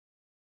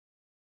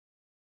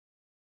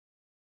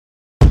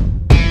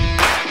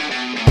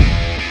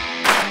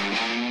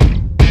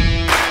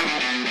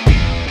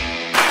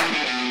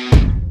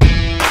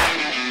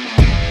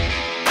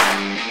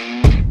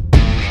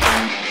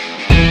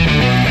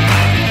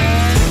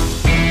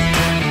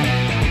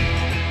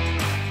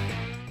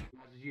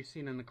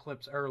in the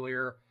clips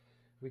earlier,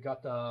 we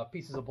got the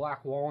pieces of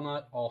black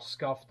walnut all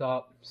scuffed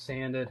up,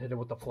 sanded, hit it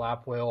with the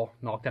flap wheel,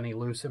 knocked any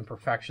loose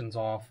imperfections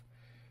off.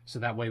 So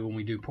that way when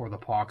we do pour the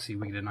epoxy,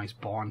 we get a nice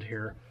bond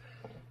here.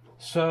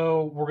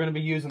 So we're going to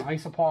be using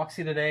ice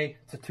epoxy today.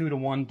 It's a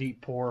 2-to-1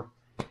 deep pour.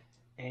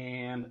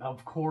 And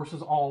of course,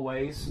 as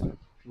always,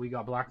 we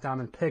got black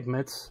diamond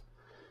pigments.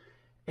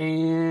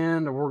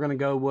 And we're going to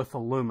go with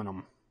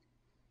aluminum.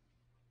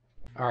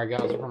 Alright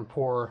guys, we're going to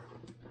pour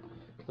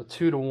the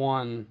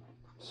 2-to-1.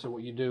 So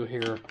what you do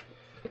here,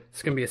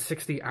 it's going to be a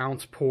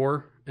 60-ounce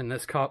pour in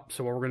this cup.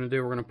 So what we're going to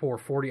do, we're going to pour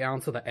 40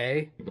 ounces of the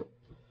A.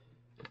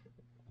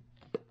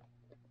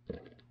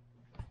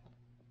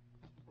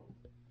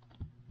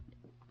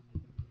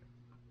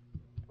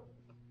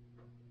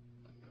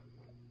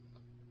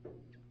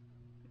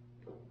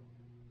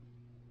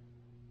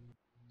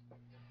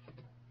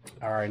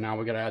 Alright, now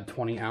we got to add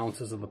 20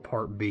 ounces of the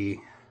part B.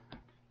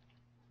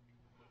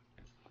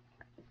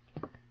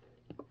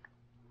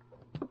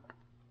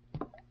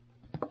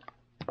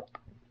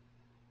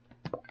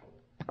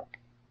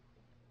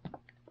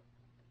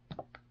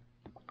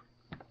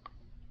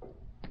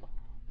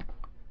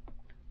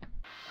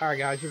 Alright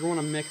guys, you're going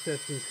to mix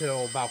this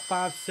until about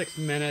 5-6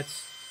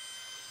 minutes.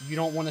 You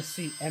don't want to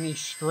see any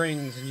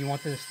strings and you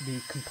want this to be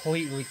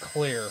completely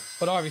clear.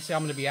 But obviously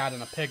I'm going to be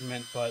adding a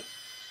pigment, but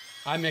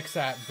I mix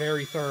that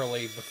very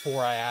thoroughly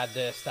before I add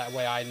this. That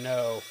way I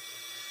know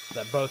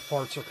that both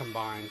parts are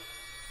combined.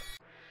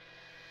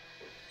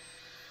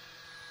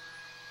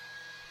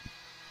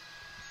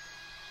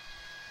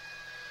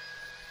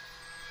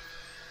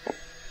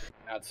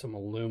 Add some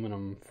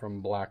aluminum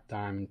from black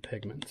diamond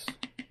pigments.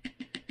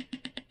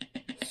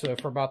 So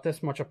for about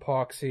this much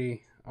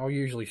epoxy, I'll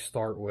usually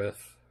start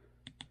with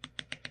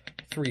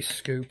 3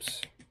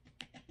 scoops.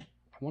 I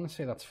want to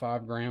say that's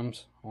 5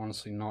 grams.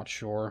 Honestly, not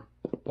sure.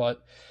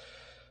 But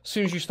as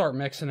soon as you start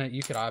mixing it,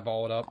 you could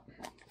eyeball it up.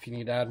 If you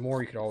need to add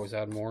more, you could always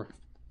add more.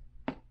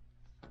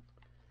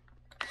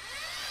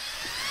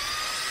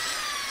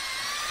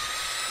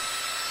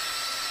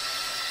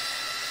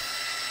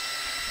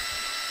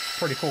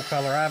 Pretty cool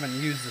color. I haven't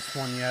used this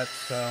one yet,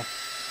 so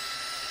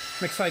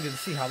I'm excited to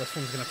see how this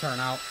one's going to turn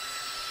out.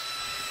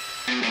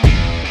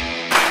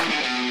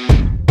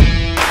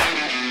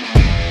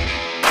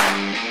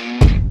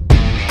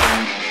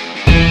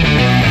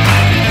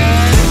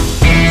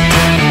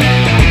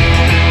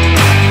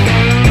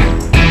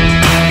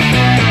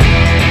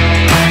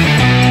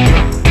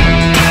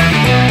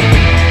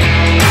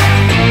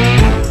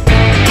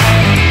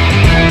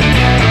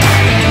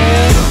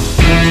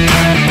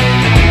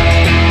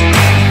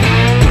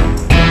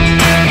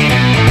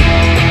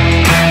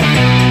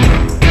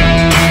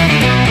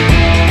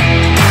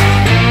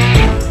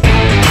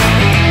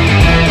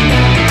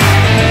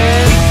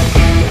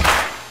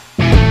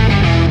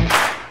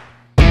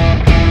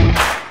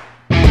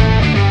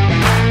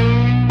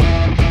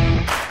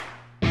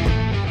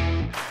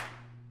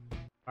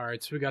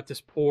 Alright, so we got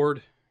this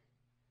poured.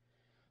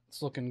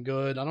 It's looking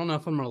good. I don't know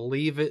if I'm going to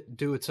leave it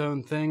do its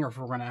own thing or if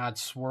we're going to add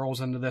swirls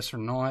into this or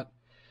not.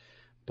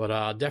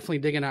 But definitely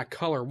digging that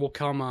color. We'll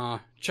come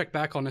check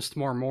back on this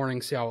tomorrow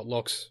morning, see how it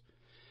looks.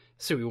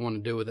 See what we want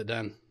to do with it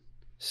then.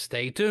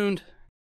 Stay tuned.